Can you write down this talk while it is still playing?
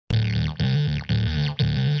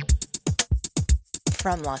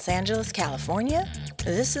From Los Angeles, California,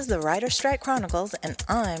 this is the Writer's Strike Chronicles, and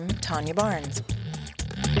I'm Tanya Barnes.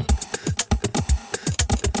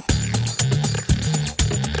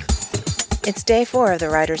 It's day 4 of the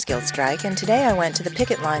Writers Guild strike, and today I went to the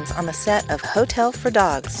picket lines on the set of Hotel for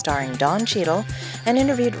Dogs, starring Don Cheadle, and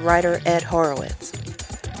interviewed writer Ed Horowitz.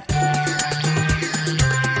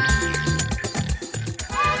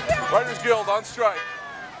 Writers Guild on strike.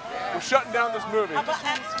 We're shutting down this movie.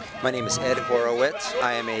 My name is Ed Horowitz.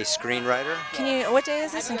 I am a screenwriter. What day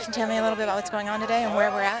is this, and can you tell me a little bit about what's going on today and where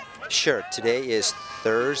we're at? Sure. Today is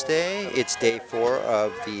Thursday. It's day 4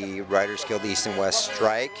 of the Writers Guild East and West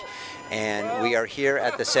strike. And we are here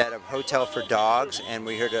at the set of Hotel for Dogs, and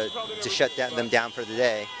we're here to shut them down for the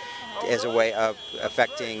day as a way of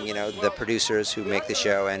affecting, the producers who make the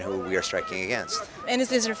show and who we are striking against. And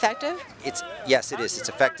is it effective? Yes, it is. It's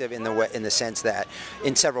effective in the sense that,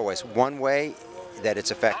 in several ways. One way that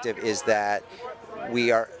it's effective is that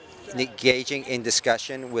we are engaging in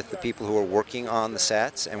discussion with the people who are working on the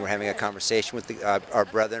sets, and we're having a conversation with our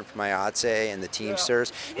brethren from IATSE and the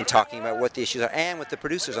Teamsters, and talking about what the issues are, and with the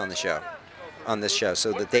producers on this show,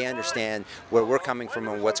 so that they understand where we're coming from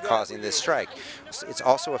and what's causing this strike. It's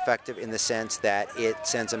also effective in the sense that it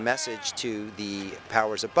sends a message to the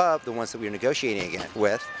powers above, the ones that we're negotiating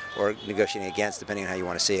with, or negotiating against, depending on how you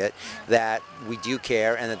want to see it, that we do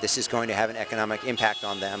care and that this is going to have an economic impact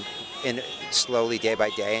on them slowly, day by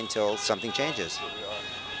day, until something changes.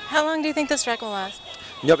 How long do you think the strike will last?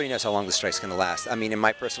 Nobody knows how long the strike's going to last. I mean, in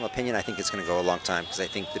my personal opinion, I think it's going to go a long time, because I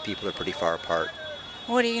think the people are pretty far apart.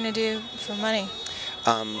 What are you going to do for money?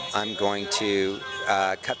 I'm going to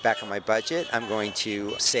cut back on my budget. I'm going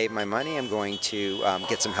to save my money. I'm going to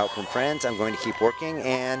get some help from friends. I'm going to keep working,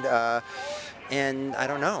 and I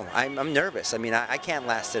don't know. I'm nervous. I mean, I can't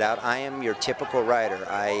last it out. I am your typical writer.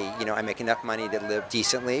 I make enough money to live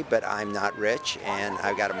decently, but I'm not rich, and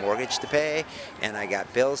I've got a mortgage to pay, and I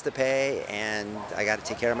got bills to pay, and I got to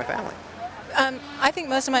take care of my family. I think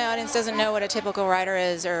most of my audience doesn't know what a typical writer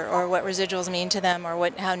is, or what residuals mean to them, or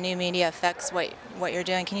how new media affects what you're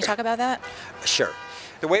doing. Can you talk about that? Sure.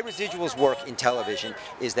 The way residuals work in television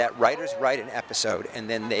is that writers write an episode, and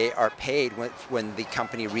then they are paid when the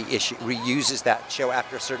company reuses that show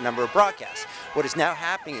after a certain number of broadcasts. What is now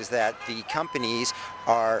happening is that the companies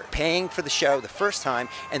are paying for the show the first time,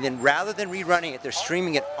 and then rather than rerunning it, they're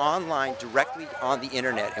streaming it online directly on the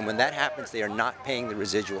internet. And when that happens, they are not paying the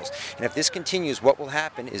residuals. And if this continues, what will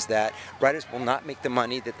happen is that writers will not make the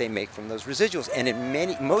money that they make from those residuals. And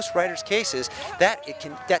in most writers' cases,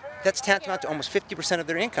 that's tantamount to almost 50% of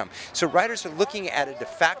their income. So writers are looking at a de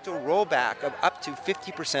facto rollback of up to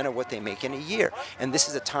 50% of what they make in a year. And this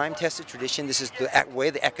is a time-tested tradition. This is the way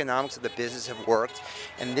the economics of the business have worked,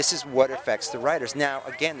 and this is what affects the writers. Now,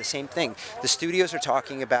 again, the same thing. The studios are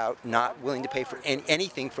talking about not willing to pay for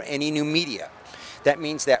anything for any new media. That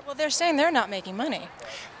means that... Well, they're saying they're not making money.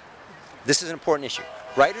 This is an important issue.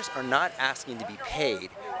 Writers are not asking to be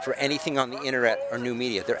paid for anything on the internet or new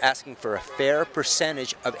media. They're asking for a fair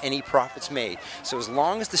percentage of any profits made. So as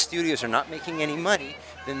long as the studios are not making any money,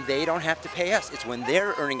 then they don't have to pay us. It's when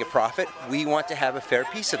they're earning a profit, we want to have a fair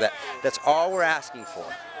piece of that. That's all we're asking for.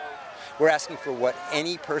 We're asking for what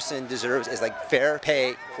any person deserves, is like fair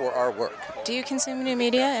pay for our work. Do you consume new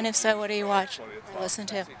media? And if so, what do you watch, listen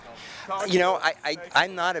to?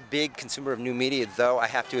 I'm not a big consumer of new media, though. I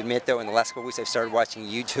have to admit, though, in the last couple of weeks, I've started watching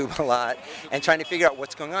YouTube a lot and trying to figure out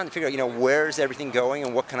what's going on, to figure out, where's everything going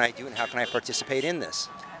and what can I do and how can I participate in this.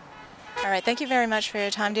 All right. Thank you very much for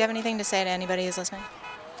your time. Do you have anything to say to anybody who's listening?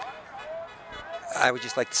 I would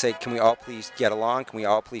just like to say, can we all please get along? Can we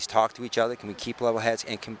all please talk to each other? Can we keep level heads?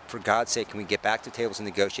 And for God's sake, can we get back to tables and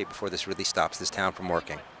negotiate before this really stops this town from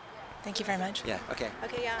working? Thank you very much. Yeah, okay.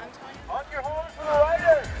 Okay, yeah, I'm Tony. On your horse for the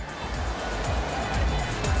writers!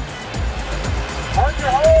 On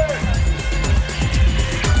your horse!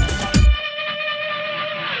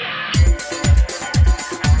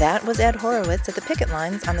 That was Ed Horowitz at the picket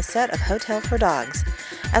lines on the set of Hotel for Dogs.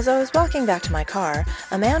 As I was walking back to my car,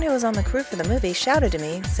 a man who was on the crew for the movie shouted to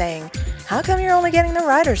me, saying, "How come you're only getting the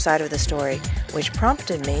writer's side of the story?" which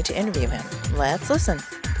prompted me to interview him. Let's listen.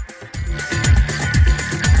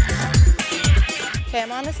 Okay,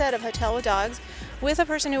 I'm on the set of Hotel with Dogs with a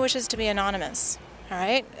person who wishes to be anonymous. All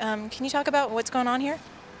right, can you talk about what's going on here?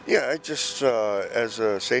 Yeah, I just, as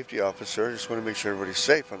a safety officer, I just want to make sure everybody's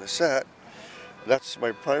safe on the set. That's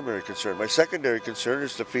my primary concern. My secondary concern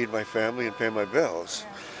is to feed my family and pay my bills.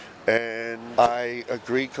 And I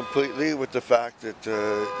agree completely with the fact that,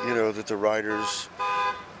 that the writers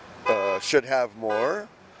should have more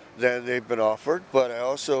than they've been offered. But I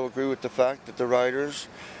also agree with the fact that the writers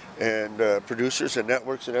And producers and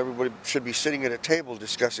networks and everybody should be sitting at a table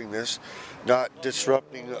discussing this, not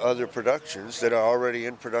disrupting other productions that are already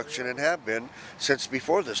in production and have been since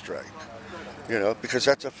before the strike. Because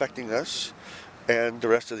that's affecting us and the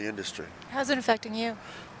rest of the industry. How's it affecting you?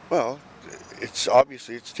 Well, it's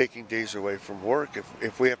taking days away from work.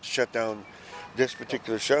 If we have to shut down this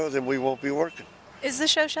particular show, then we won't be working. Is the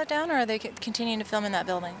show shut down, or are they continuing to film in that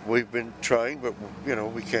building? We've been trying, but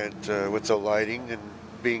we can't with the lighting and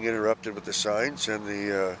being interrupted with the signs and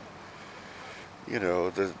the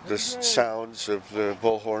sounds of the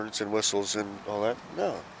bullhorns and whistles and all that.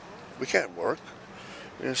 No, we can't work.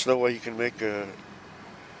 There's no way you can make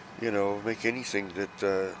anything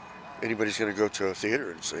that anybody's going to go to a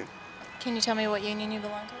theater and see. Can you tell me what union you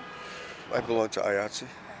belong to? I belong to IATSE.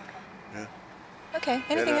 Yeah. Okay.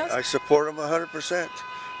 Anything else? I support them 100%,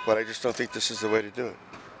 but I just don't think this is the way to do it.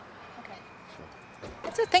 Okay.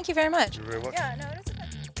 That's it. Thank you very much. You're very welcome. Yeah, no, it is.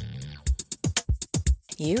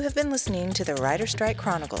 You have been listening to the Writer Strike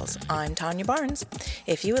Chronicles. I'm Tanya Barnes.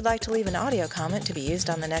 If you would like to leave an audio comment to be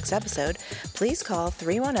used on the next episode, please call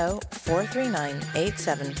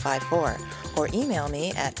 310-439-8754 or email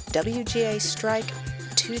me at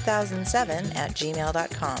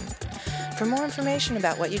wgastrike2007@gmail.com. For more information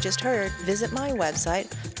about what you just heard, visit my website,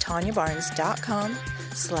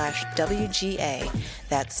 tanyabarnes.com/WGA.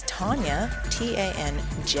 That's Tanya,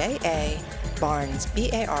 Tanja, Barnes,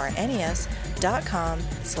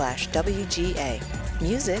 BARNES.com/WGA.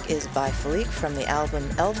 Music is by Philippe from the album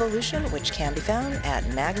Elvolution, which can be found at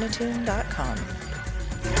magnatune.com.